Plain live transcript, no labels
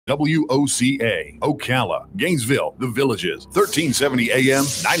WOCA, Ocala, Gainesville, The Villages, 1370 AM,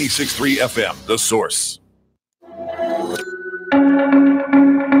 96.3 FM, The Source.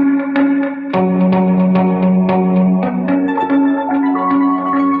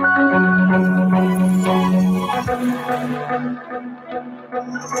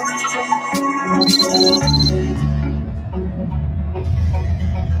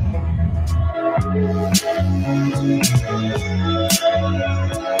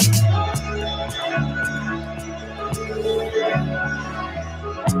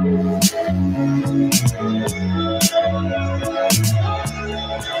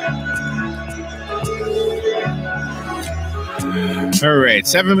 All right,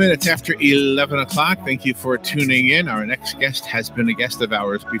 7 minutes after 11 o'clock. Thank you for tuning in. Our next guest has been a guest of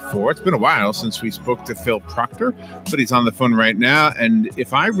ours before. It's been a while since we spoke to Phil Proctor, but he's on the phone right now. And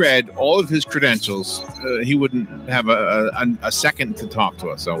if I read all of his credentials, he wouldn't have a second to talk to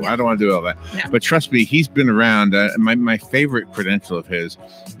us. So I don't want to do all that. Yeah. But trust me, he's been around. My favorite credential of his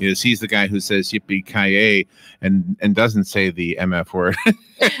is he's the guy who says yippee-ki-yay and doesn't say the MF word.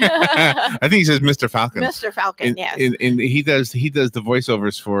 I think he says Mr. Falcon. Mr. Falcon, yes. And he does the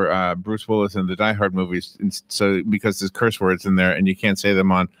voiceovers for Bruce Willis in the Die Hard movies. And so because there's curse words in there and you can't say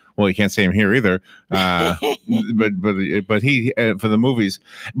them on, well, you can't say them here either. But he for the movies.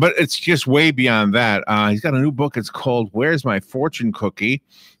 But it's just way beyond that. He's got a new book. It's called "Where's My Fortune Cookie?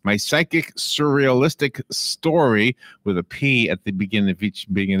 My Psychic Surrealistic Story," with a P at the beginning of each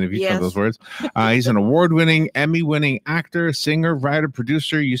yes. of those words. He's an award-winning, Emmy-winning actor, singer, writer,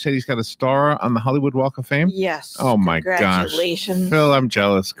 producer. You said he's got a star on the Hollywood Walk of Fame? Yes. Oh my gosh. Congratulations. Phil, I'm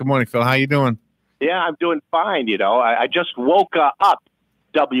jealous. Good morning, Phil. How you doing? Yeah, I'm doing fine. You know, I just woke up,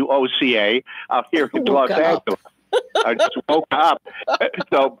 WOCA, out here in Los Angeles. I just woke up.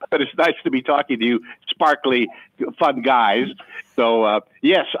 So, but it's nice to be talking to you, sparkly, fun guys. So,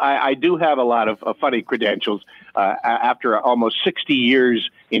 yes, I do have a lot of funny credentials after almost 60 years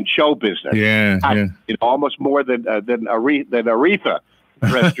in show business. Yeah, You know, almost more than Aretha,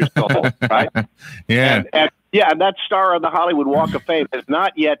 rest her soul, right? Yeah. And that star on the Hollywood Walk of Fame has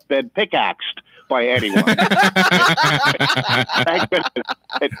not yet been pickaxed by anyone. Thank goodness.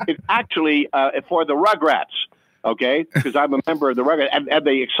 It's actually for the Rugrats. Okay, because I'm a member of the Rugrats. And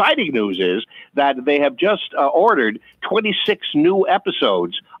the exciting news is that they have just ordered 26 new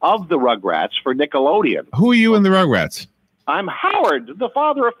episodes of the Rugrats for Nickelodeon. Who are you in the Rugrats? I'm Howard, the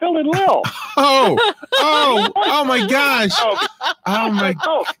father of Phil and Lil. Oh my gosh.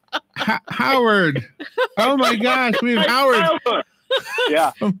 Howard. Oh my gosh, we have Howard.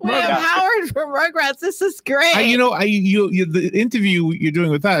 Yeah, we have Howard from Rugrats. This is great. The interview you're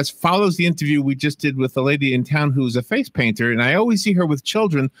doing with us follows the interview we just did with a lady in town who's a face painter, and I always see her with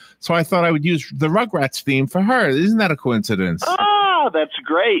children, so I thought I would use the Rugrats theme for her. Isn't that a coincidence? Oh, that's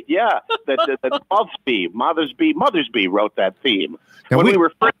great. Yeah, that Mother's Bee wrote that theme. When we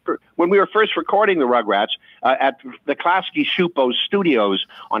were first recording the Rugrats at the Klasky Shupo Studios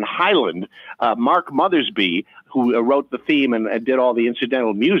on Highland, Mark Mothersby, who wrote the theme and did all the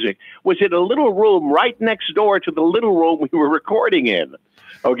incidental music, was in a little room right next door to the little room we were recording in.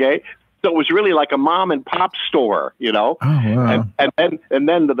 Okay, so it was really like a mom and pop store, you know. Oh, wow. And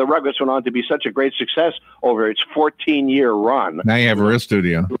then the Rugrats went on to be such a great success over its 14-year run. Now you have a real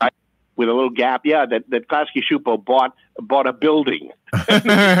studio, right? With a little gap, yeah. That Klasky Shupo bought a building.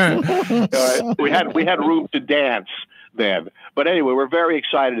 We had room to dance then. But anyway, we're very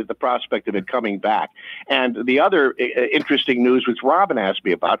excited at the prospect of it coming back. And the other interesting news, which Robin asked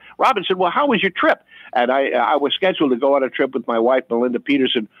me about, Robin said, well, how was your trip? And I was scheduled to go on a trip with my wife, Melinda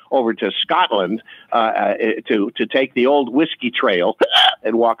Peterson, over to Scotland to take the old whiskey trail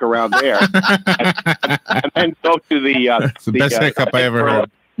and walk around there. and then go to it's the best hiccup I ever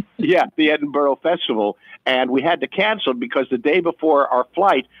heard. Yeah, the Edinburgh Festival. And we had to cancel because the day before our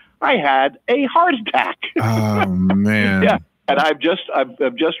flight, I had a heart attack. Oh man! Yeah, and I've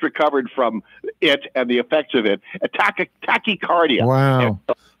just recovered from it and the effects of it. A tachycardia. Wow!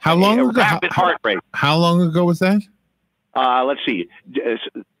 How long ago? Rapid heart rate. How long ago was that? Let's see,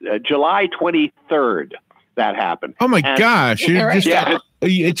 July 23rd. That happened. Oh my gosh!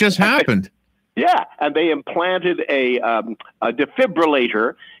 It just happened. Yeah, and they implanted a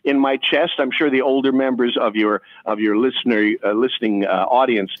defibrillator in my chest. I'm sure the older members of your listening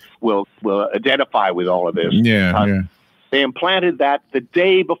audience will identify with all of this. Yeah. They implanted that the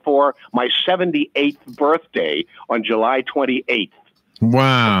day before my 78th birthday on July 28th.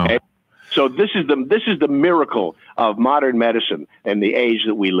 Wow. Okay? So this is the miracle of modern medicine and the age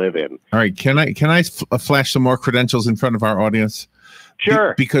that we live in. All right, can I flash some more credentials in front of our audience?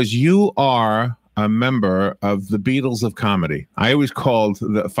 Sure. Because you are a member of the Beatles of comedy. I always called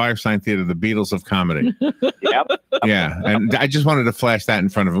the Firesign Theater the Beatles of comedy. Yep. Yeah, and I just wanted to flash that in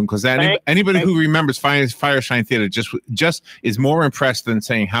front of him because anybody who remembers Firesign Theater just is more impressed than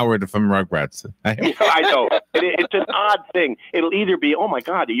saying Howard from Rugrats. I know. It's an odd thing. It'll either be, oh my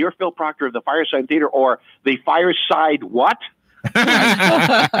God, you're Phil Proctor of the Firesign Theater, or the Fireside what?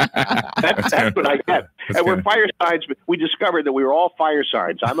 That's what I get. And we're fire signs. We discovered that we were all fire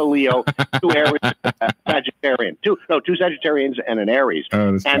signs. I'm a Leo, two Aries, Sagittarian. Two Sagittarians and an Aries.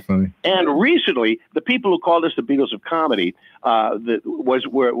 Oh, that's so funny. And recently, the people who called us the Beatles of comedy was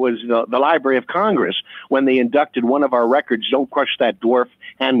the Library of Congress when they inducted one of our records, "Don't Crush That Dwarf,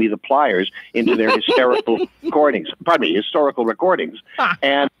 Hand Me the Pliers," into their historical recordings. Pardon me, historical recordings.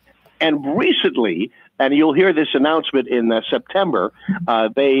 And recently, and you'll hear this announcement in September,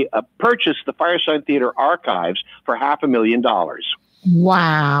 they purchased the Firesign Theater archives for $500,000.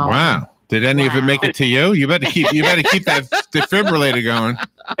 Wow. Wow. Did any of it make it to you? You better keep that defibrillator going.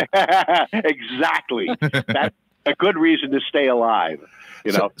 Exactly. That's a good reason to stay alive.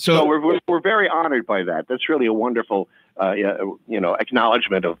 You know, so we're very honored by that. That's really a wonderful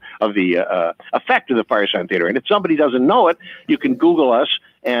acknowledgement of the effect of the Firesign Theater. And if somebody doesn't know it, you can Google us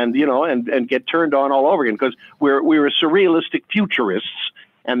and get turned on all over again, because we're surrealistic futurists,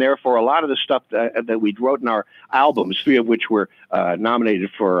 and therefore a lot of the stuff that we wrote in our albums, 3 of which were nominated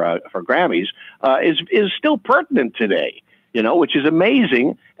for Grammys, is still pertinent today. Which is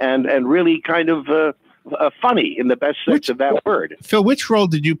amazing and really kind of funny in the best sense of that word. Phil, which role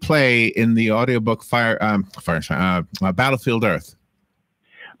did you play in the audiobook Battlefield Earth?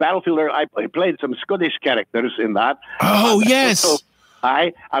 Battlefield Earth, I played some Scottish characters in that. Oh, yes.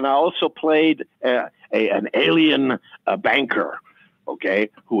 I also played an alien banker,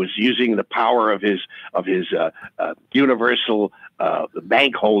 who was using the power of his universal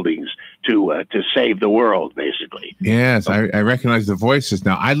bank holdings to save the world, basically. Yes, I recognize the voices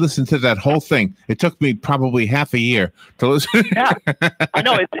now. I listened to that whole thing. It took me probably half a year to listen. Yeah, I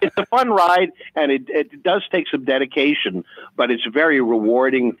know. It's a fun ride, and it does take some dedication, but it's very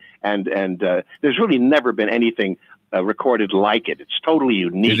rewarding, and there's really never been anything recorded like it. It's totally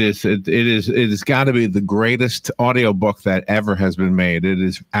unique. It has got to be the greatest audiobook that ever has been made. It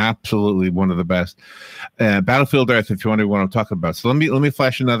is absolutely one of the best. Battlefield Earth, if you wonder what I'm talking about. So let me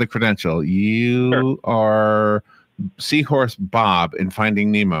flash another credential. You are Seahorse Bob in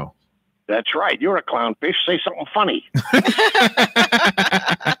Finding Nemo. That's right. You're a clownfish. Say something funny.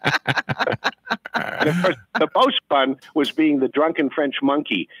 The most fun was being the drunken French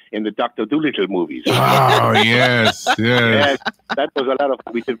monkey in the Dr. Dolittle movies. Oh, yes. Yes. That was a lot of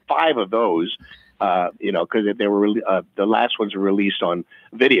fun. We did 5 of those, because they were the last ones were released on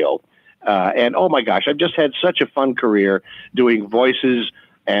video. And oh my gosh, I've just had such a fun career doing voices,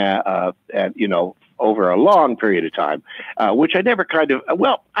 over a long period of time, which I never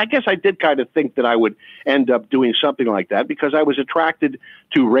I guess I did kind of think that I would end up doing something like that because I was attracted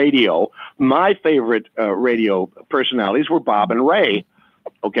to radio. My favorite radio personalities were Bob and Ray,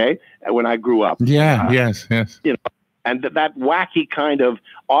 when I grew up. Yeah, yes. And that wacky kind of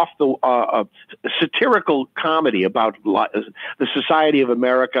off the satirical comedy about the society of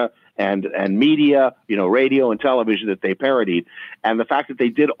America and media, radio and television that they parodied, and the fact that they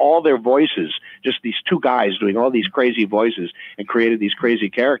did all their voices, just these 2 guys doing all these crazy voices and created these crazy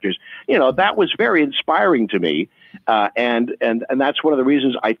characters, that was very inspiring to me. And that's one of the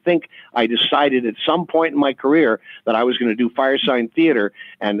reasons I think I decided at some point in my career that I was going to do Firesign Theater,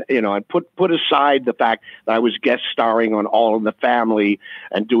 and I put aside the fact that I was guest starring on All in the Family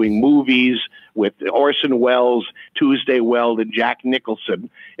and doing movies with Orson Welles, Tuesday Weld, and Jack Nicholson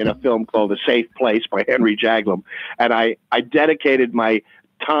in a film called The Safe Place by Henry Jaglom, and I dedicated my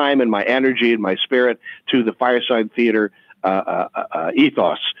time and my energy and my spirit to the Firesign Theater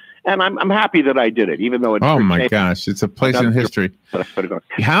ethos. And I'm happy that I did it, even though it's my gosh, it's a place in history.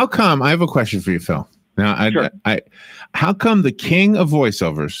 How come? I have a question for you, Phil. Now, Sure. How come the king of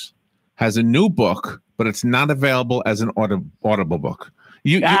voiceovers has a new book, but it's not available as an audible book?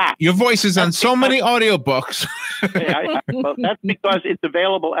 Your voice is on so many audiobooks. Well, that's because it's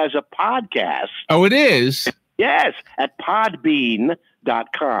available as a podcast. Oh, it is? Yes, at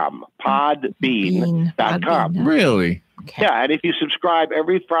podbean.com. Podbean.com. Really? Okay. Yeah, and if you subscribe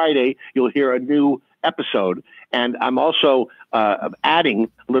every Friday, you'll hear a new episode. And I'm also adding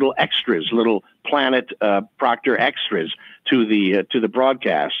little extras, little Planet Proctor extras to the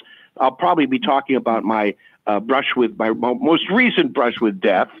broadcast. I'll probably be talking about my most recent brush with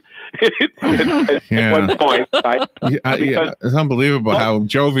death, at one point, right? Yeah, it's unbelievable how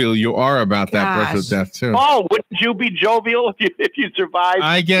jovial you are about that birth of death too. Oh, wouldn't you be jovial if you survived?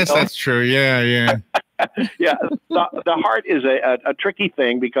 I guess that's true. Yeah. Yeah. The heart is a tricky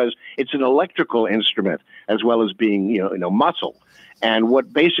thing because it's an electrical instrument as well as being muscle. And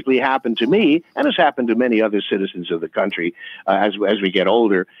what basically happened to me, and has happened to many other citizens of the country as we get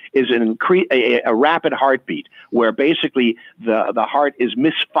older, is a rapid heartbeat where basically the heart is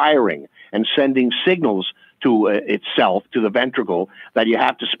misfiring and sending signals to itself, to the ventricle, that you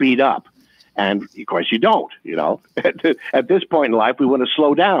have to speed up. And of course you don't, At this point in life, we want to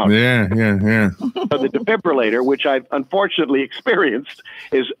slow down. Yeah. So the defibrillator, which I've unfortunately experienced,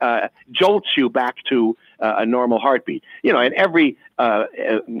 jolts you back to a normal heartbeat. In every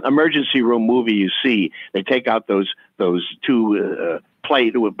emergency room movie you see, they take out those two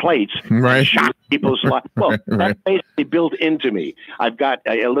plates, right? Shock people's life. Well, that's basically built into me. I've got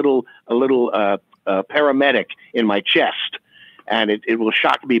a little paramedic in my chest. And it will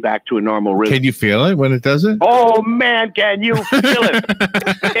shock me back to a normal rhythm. Can you feel it when it does it? Oh, man, can you feel it?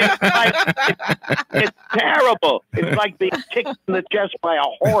 It's terrible. It's like being kicked in the chest by a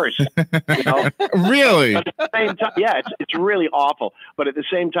horse. Really? But at the same time, yeah, it's really awful. But at the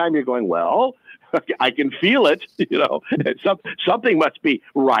same time, you're going, well, I can feel it. Something must be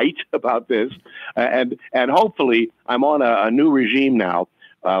right about this. And hopefully I'm on a new regime now.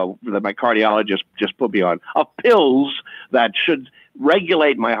 That my cardiologist just put me on, of pills that should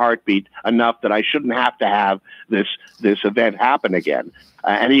regulate my heartbeat enough that I shouldn't have to have this event happen again.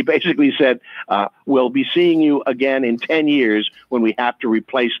 And he basically said, we'll be seeing you again in 10 years when we have to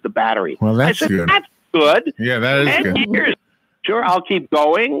replace the battery. Well, that's good. That's good. Yeah, that is 10 good. years. Sure, I'll keep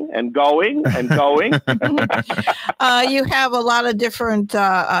going and going and going. You have a lot of different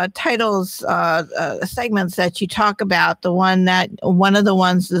titles, segments that you talk about. One of the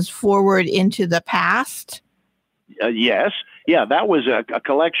ones is Forward into the Past. Yes. Yeah, that was a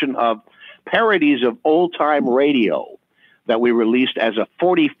collection of parodies of old-time radio that we released as a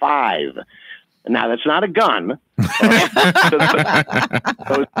 45. Now, that's not a gun.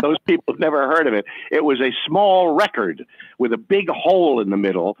 Those people have never heard of it. It was a small record with a big hole in the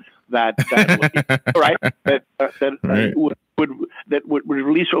middle that would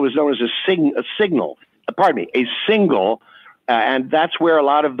release what was known as a single. And that's where a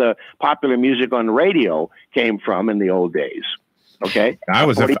lot of the popular music on radio came from in the old days. Okay, I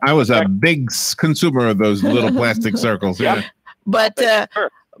was a big consumer of those little plastic circles. Yep. Yeah.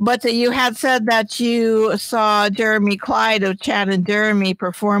 But you had said that you saw Jeremy Clyde of Chad and Jeremy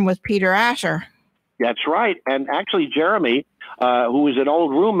perform with Peter Asher. That's right. And actually, Jeremy, who was an old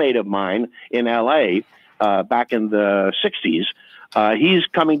roommate of mine in L.A. Back in the 60s, he's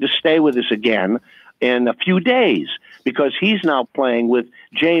coming to stay with us again in a few days because he's now playing with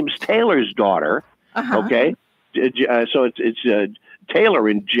James Taylor's daughter. Okay, so it's Taylor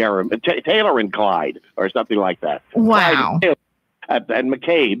and Taylor and Clyde, or something like that. Wow. At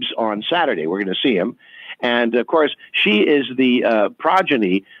McCabe's on Saturday. We're going to see him. And, of course, she is the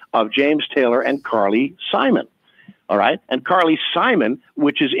progeny of James Taylor and Carly Simon. All right? And Carly Simon,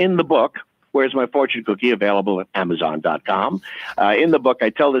 which is in the book, Where's My Fortune Cookie, available at Amazon.com. In the book, I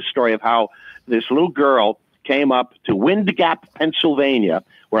tell this story of how this little girl came up to Wind Gap, Pennsylvania,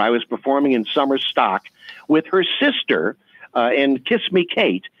 where I was performing in summer stock, with her sister in Kiss Me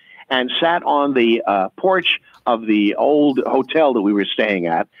Kate, and sat on the porch of the old hotel that we were staying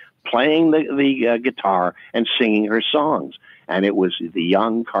at, playing the guitar and singing her songs. And it was the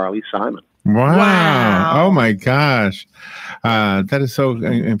young Carly Simon. Wow. Oh, my gosh. That is so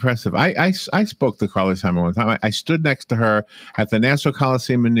impressive. I spoke to Carly Simon one time. I stood next to her at the Nassau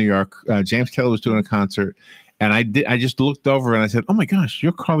Coliseum in New York. James Taylor was doing a concert. And I just looked over and I said, "Oh my gosh,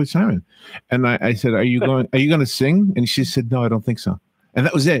 you're Carly Simon." And I said, "Are you going to sing?" And she said, "No, I don't think so." And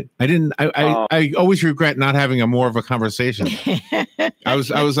that was it. I always regret not having more of a conversation. I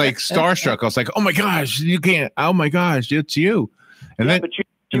was like starstruck. I was like, "Oh my gosh, you can't. Oh my gosh, it's you." And yeah, but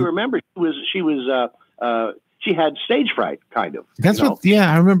you remember she had stage fright, kind of. That's what.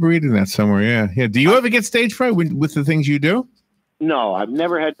 Yeah, I remember reading that somewhere. Yeah. Do you ever get stage fright with the things you do? No, I've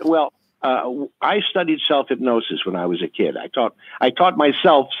never had. Well, I studied self-hypnosis when I was a kid. I taught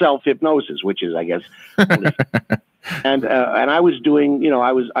myself self-hypnosis, which is, I guess, and I was doing,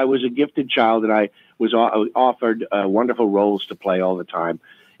 I was a gifted child, and I was offered wonderful roles to play all the time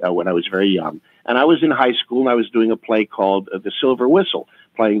when I was very young. And I was in high school, and I was doing a play called The Silver Whistle,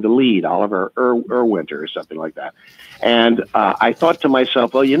 playing the lead, Oliver Erwinter or something like that. And I thought to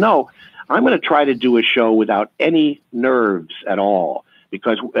myself, well, I'm going to try to do a show without any nerves at all,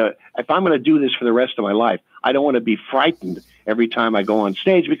 because if I'm going to do this for the rest of my life, I don't want to be frightened every time I go on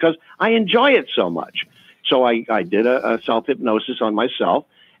stage because I enjoy it so much. So I did a self-hypnosis on myself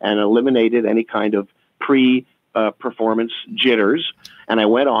and eliminated any kind of pre-performance jitters. And I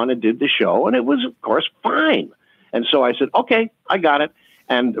went on and did the show, and it was, of course, fine. And so I said, okay, I got it.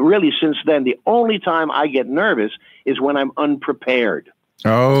 And really, since then, the only time I get nervous is when I'm unprepared.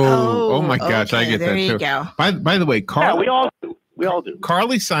 Oh my gosh, okay, I get there that you too. go. By the way, Yeah, we all do. We all do.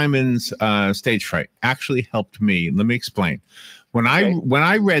 Carly Simon's stage fright actually helped me. Let me explain. When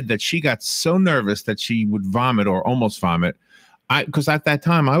I read that she got so nervous that she would vomit or almost vomit, because at that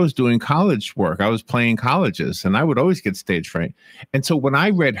time I was doing college work. I was playing colleges and I would always get stage fright. And so when I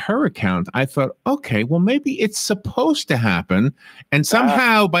read her account, I thought, okay, well, maybe it's supposed to happen. And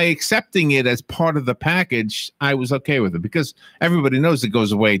somehow by accepting it as part of the package, I was okay with it because everybody knows it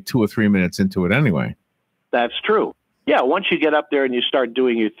goes away 2 or 3 minutes into it anyway. That's true. Yeah. Once you get up there and you start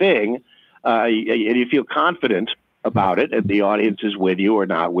doing your thing, and you feel confident about it, and the audience is with you or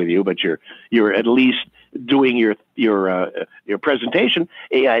not with you, but you're at least doing your presentation,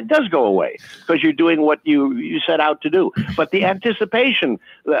 it does go away because you're doing what you set out to do. But the anticipation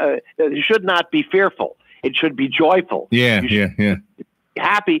should not be fearful. It should be joyful. Yeah.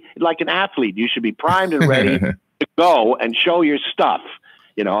 Happy, like an athlete. You should be primed and ready to go and show your stuff.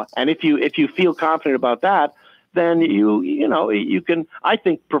 And if you feel confident about that, then you can, I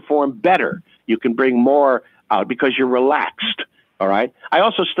think, perform better. You can bring more out because you're relaxed. All right. I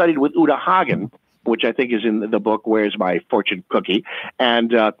also studied with Uta Hagen, which I think is in the book, Where's My Fortune Cookie?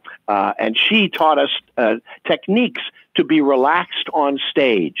 And she taught us techniques to be relaxed on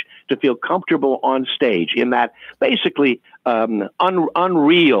stage, to feel comfortable on stage in that basically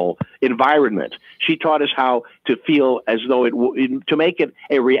unreal environment. She taught us how to feel as though to make it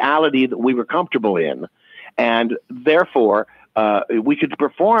a reality that we were comfortable in. And therefore, we could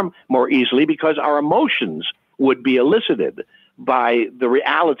perform more easily because our emotions would be elicited by the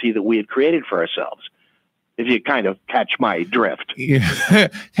reality that we had created for ourselves. If you kind of catch my drift. Yeah.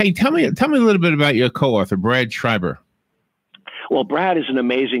 Hey, tell me a little bit about your co-author, Brad Schreiber. Well, Brad is an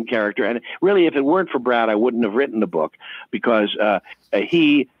amazing character, and really, if it weren't for Brad, I wouldn't have written the book because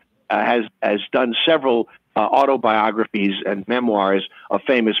he has done several autobiographies and memoirs of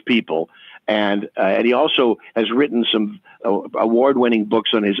famous people, and he also has written some award-winning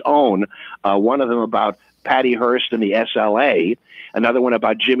books on his own. One of them about Patty Hearst and the SLA, another one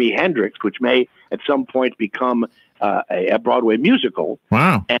about Jimi Hendrix, which may at some point become a Broadway musical.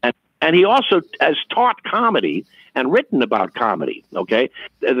 Wow. And he also has taught comedy and written about comedy. Okay.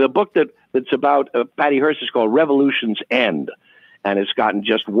 The book that's about Patty Hearst is called Revolution's End. And it's gotten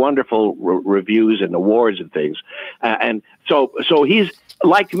just wonderful reviews and awards and things. And so he's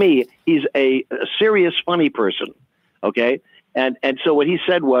like me, he's a serious, funny person. Okay. And so what he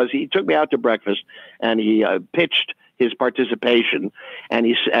said was, he took me out to breakfast and he pitched his participation, and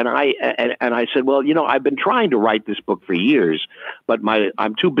I said, well, I've been trying to write this book for years, but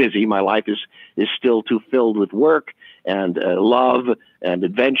I'm too busy. My life is still too filled with work and love and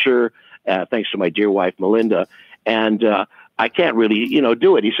adventure, thanks to my dear wife Melinda, and I can't really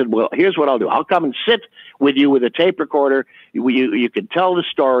do it. He said, well, here's what I'll do. I'll come and sit with you with a tape recorder. You can tell the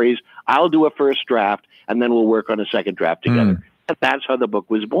stories. I'll do a first draft, and then we'll work on a second draft together. And that's how the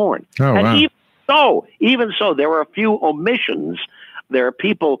book was born. Oh, and wow. Even so, there were a few omissions. There are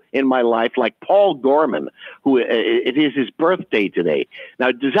people in my life like Paul Gorman, who it is his birthday today.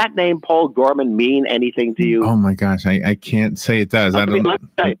 Now, does that name Paul Gorman mean anything to you? Oh my gosh, I can't say it does. I don't know.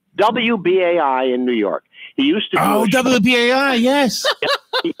 WBAI in New York. He used to do WBAI, yes.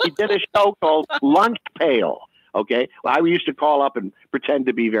 he did a show called Lunch Pail. Okay, well, I used to call up and pretend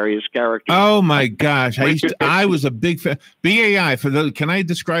to be various characters. Oh my gosh, I was a big fan. BAI, can I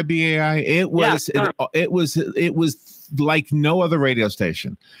describe BAI? It was it was like no other radio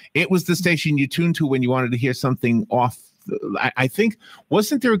station. It was the station you tuned to when you wanted to hear something off. I think,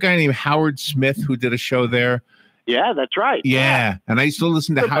 wasn't there a guy named Howard Smith who did a show there? Yeah, that's right. Yeah, and I used to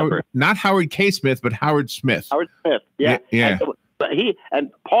listen to Howard, not Howard K. Smith, but Howard Smith. Howard Smith. Yeah. But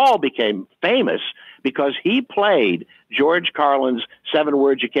Paul became famous because he played George Carlin's 7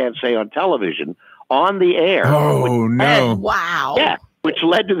 Words You Can't Say on Television on the air. Oh, no. Wow. Yeah, which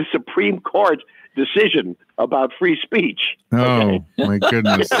led to the Supreme Court decision about free speech. Oh, my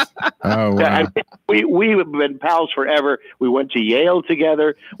goodness. Oh, wow. We've been pals forever. We went to Yale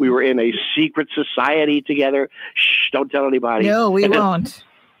together. We were in a secret society together. Shh, don't tell anybody. No, we won't.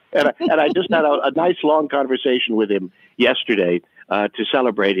 And I just had a nice long conversation with him yesterday to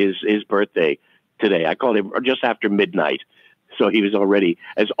celebrate his birthday today. I called him just after midnight. So he was already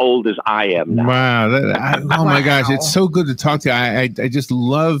as old as I am now. Wow. Oh my gosh. It's so good to talk to you. I just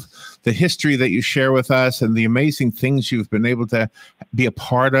love the history that you share with us and the amazing things you've been able to be a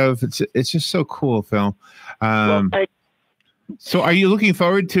part of. It's just so cool, Phil. So are you looking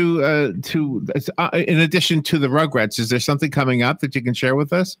forward to in addition to the Rugrats, is there something coming up that you can share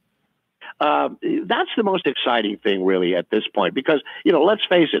with us? That's the most exciting thing, really, at this point, because, you know, let's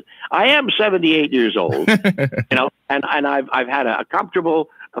face it, I am 78 years old, you know, and I've had a comfortable,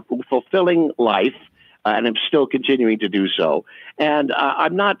 fulfilling life, and I'm still continuing to do so. And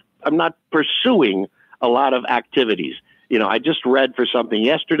I'm not pursuing a lot of activities. You know, I just read for something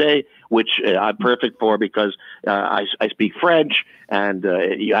yesterday, which I'm perfect for because I speak French, and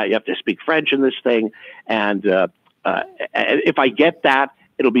you have to speak French in this thing. And if I get that,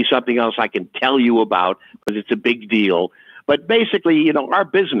 it'll be something else I can tell you about because it's a big deal. But basically, you know, our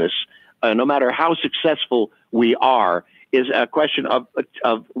business, no matter how successful we are, is a question of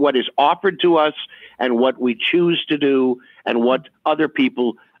what is offered to us and what we choose to do and what other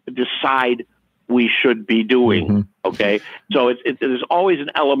people decide we should be doing. Mm-hmm. Okay. So there's always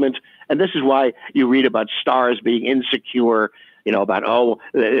an element. And this is why you read about stars being insecure, you know, about,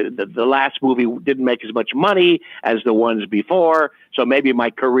 the last movie didn't make as much money as the ones before, so maybe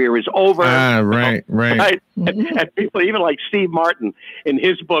my career is over. Right. And people, even like Steve Martin, in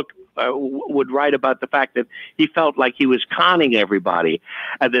his book, would write about the fact that he felt like he was conning everybody,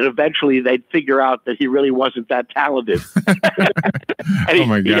 and that eventually they'd figure out that he really wasn't that talented. Oh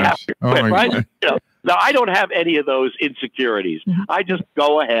my gosh! Oh my gosh! You know, now, I don't have any of those insecurities. I just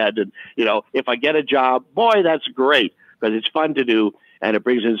go ahead and, you know, if I get a job, boy, that's great, because it's fun to do, and it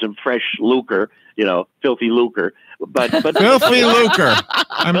brings in some fresh lucre, you know, filthy lucre. But filthy lucre.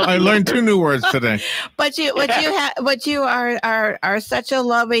 I learned 2 new words today. But you are such a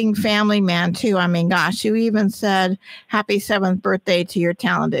loving family man too. I mean, gosh, you even said happy 7th birthday to your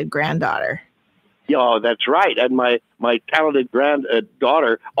talented granddaughter. Oh, that's right. And my talented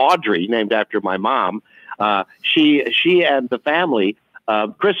granddaughter, Audrey, named after my mom, she and the family,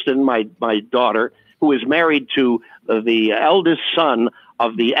 Kristen, my daughter, who is married to the eldest son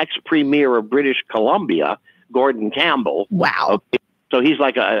of the ex-premier of British Columbia, Gordon Campbell. Wow. Okay. So he's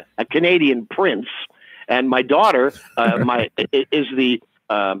like a Canadian prince. And my daughter is the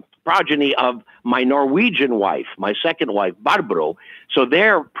progeny of my Norwegian wife, my second wife, Barbro. So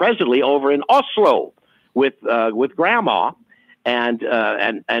they're presently over in Oslo with Grandma and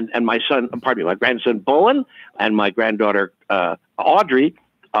my son, pardon me, my grandson Bowen and my granddaughter Audrey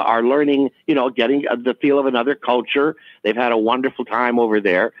are learning, you know, getting the feel of another culture. They've had a wonderful time over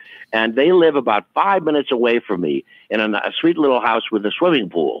there, and they live about 5 minutes away from me in a sweet little house with a swimming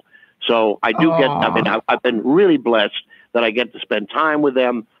pool. So I do get, I mean, I've been really blessed that I get to spend time with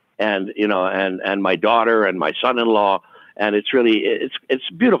them, and, you know, and my daughter and my son-in-law, and it's really, it's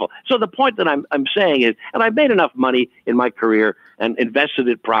beautiful. So the point that I'm saying is, and I've made enough money in my career and invested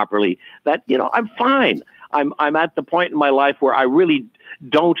it properly that, you know, I'm fine. I'm at the point in my life where I really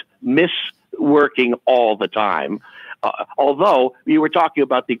don't miss working all the time. Although you were talking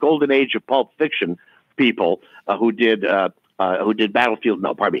about the golden age of Pulp Fiction people who did Battlefield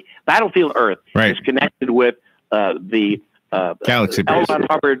Earth, right, is connected with the Galaxy L. Ron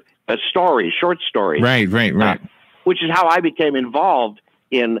Hubbard short story. Right. Which is how I became involved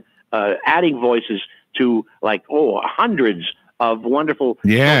in adding voices to hundreds of wonderful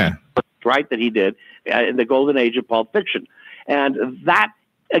right, that he did in the golden age of Pulp Fiction. And that,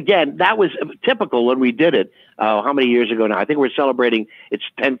 again, that was typical when we did it. How many years ago now? I think we're celebrating its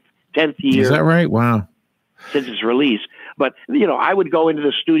 10th year. Is that right? Wow. Since its release. But, you know, I would go into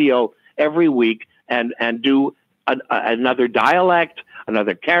the studio every week and do another dialect,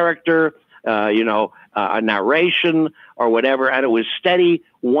 another character, a narration or whatever. And it was steady,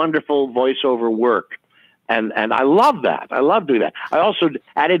 wonderful voiceover work. And I love that. I love doing that. I also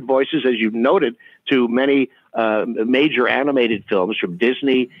added voices, as you've noted, to many major animated films from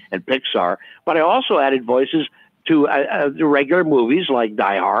Disney and Pixar. But I also added voices to the regular movies like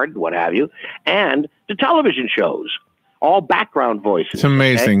Die Hard, what have you, and to television shows. All background voices. It's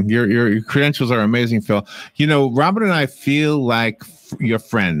amazing. Okay? Your credentials are amazing, Phil. You know, Robin and I feel like you're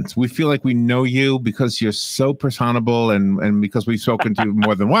friends. We feel like we know you because you're so personable, and because we've spoken to you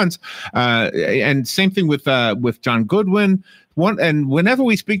more than once. And same thing with John Goodwin. And whenever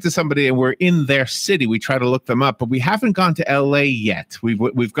we speak to somebody and we're in their city, we try to look them up. But we haven't gone to L.A. yet.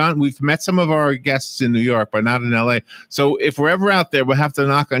 We've met some of our guests in New York, but not in L.A. So if we're ever out there, we'll have to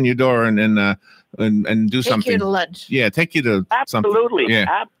knock on your door and do something. Take you to lunch. Yeah, take you to absolutely, something. Yeah.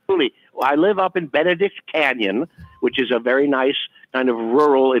 Absolutely. Well, I live up in Benedict Canyon, which is a very nice kind of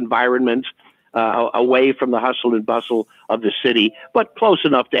rural environment away from the hustle and bustle of the city, but close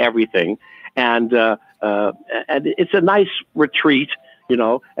enough to everything. And it's a nice retreat,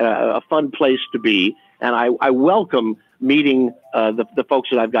 a fun place to be. And I welcome meeting the folks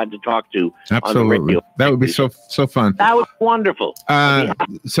that I've gotten to talk to. Absolutely. On the radio. That would be so fun. That was wonderful.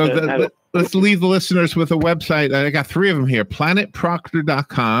 Let's leave the listeners with a website. I got 3 of them here.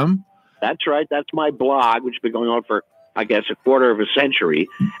 PlanetProctor.com. That's right. That's my blog, which has been going on for, I guess, a quarter of a century.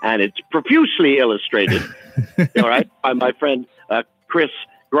 And it's profusely illustrated, all right, by my friend Chris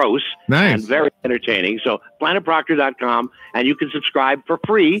Gross. Nice. And very entertaining. So PlanetProctor.com. And you can subscribe for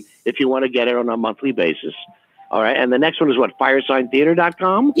free if you want to get it on a monthly basis. All right. And the next one is what?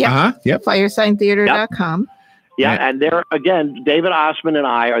 FiresignTheater.com? Yeah. Yep. FiresignTheater.com. Yeah. And there, again, David Osman and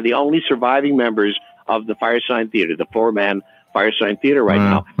I are the only surviving members of the Firesign Theater, the 4-man Firesign Theater right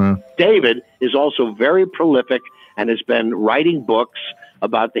now. David is also very prolific and has been writing books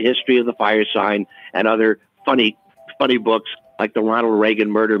about the history of the fire sign and other funny books like the Ronald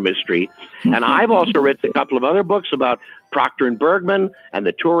Reagan murder mystery. And I've also written a couple of other books about Proctor and Bergman and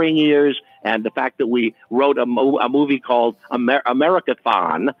the touring years and the fact that we wrote a movie called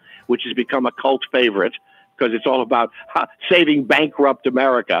Americathon, which has become a cult favorite because it's all about saving bankrupt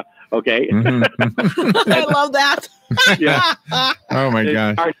America. Okay. I love that. Yeah. Oh my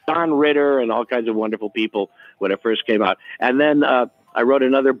gosh. Don Ritter and all kinds of wonderful people when it first came out. And then I wrote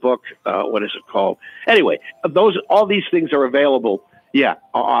another book. What is it called? Anyway, all these things are available. Yeah.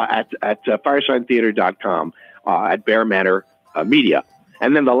 At FiresignTheater.com at Bear Manor Media.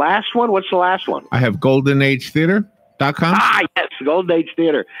 And then the last one, what's the last one? I have GoldenAgeTheater.com. Yes, Golden Age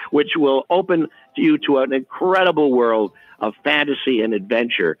Theater, which will open you to an incredible world of fantasy and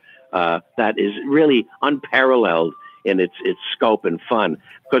adventure that is really unparalleled in its scope and fun.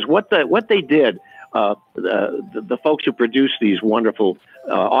 Because what they did, the folks who produced these wonderful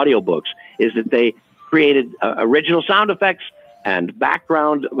audiobooks, is that they created original sound effects and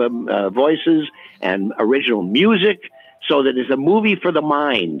background voices and original music, so that it's a movie for the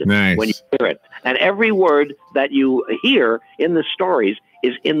mind. Nice. When you hear it. And every word that you hear in the stories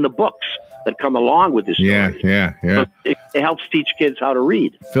is in the books that come along with this story. Yeah. So it helps teach kids how to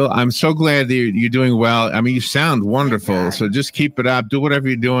read. Phil, I'm so glad that you're doing well. I mean, you sound wonderful. So just keep it up. Do whatever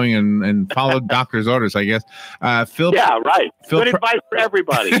you're doing and follow doctor's orders, I guess. Phil. Yeah, right. Good advice for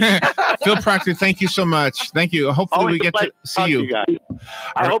everybody. Phil Proctor, thank you so much. Thank you. Hopefully we get to see you. Guys.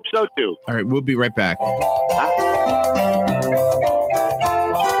 I hope so too. All right, we'll be right back.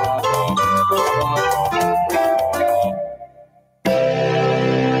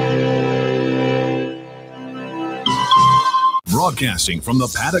 Broadcasting from the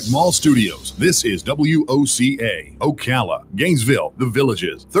Paddock Mall Studios, this is WOCA, Ocala, Gainesville, The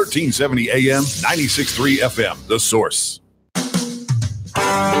Villages, 1370 AM, 96.3 FM, The Source.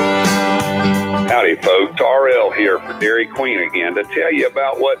 Howdy, folks. RL here for Dairy Queen again to tell you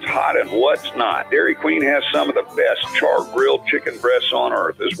about what's hot and what's not. Dairy Queen has some of the best char-grilled chicken breasts on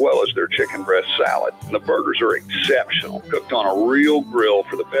earth, as well as their chicken breast salad. And the burgers are exceptional, cooked on a real grill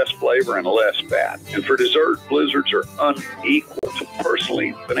for the best flavor and less fat. And for dessert, blizzards are unequal.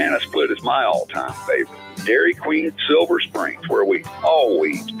 Personally, banana split is my all-time favorite. Dairy Queen Silver Springs, where we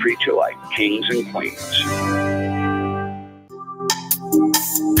always treat you like kings and queens.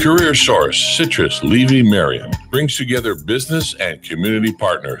 Career Source, Citrus, Levy, Merriam brings together business and community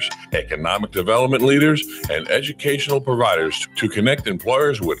partners, economic development leaders, and educational providers to connect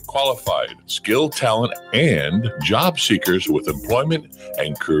employers with qualified, skilled talent and job seekers with employment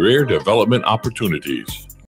and career development opportunities.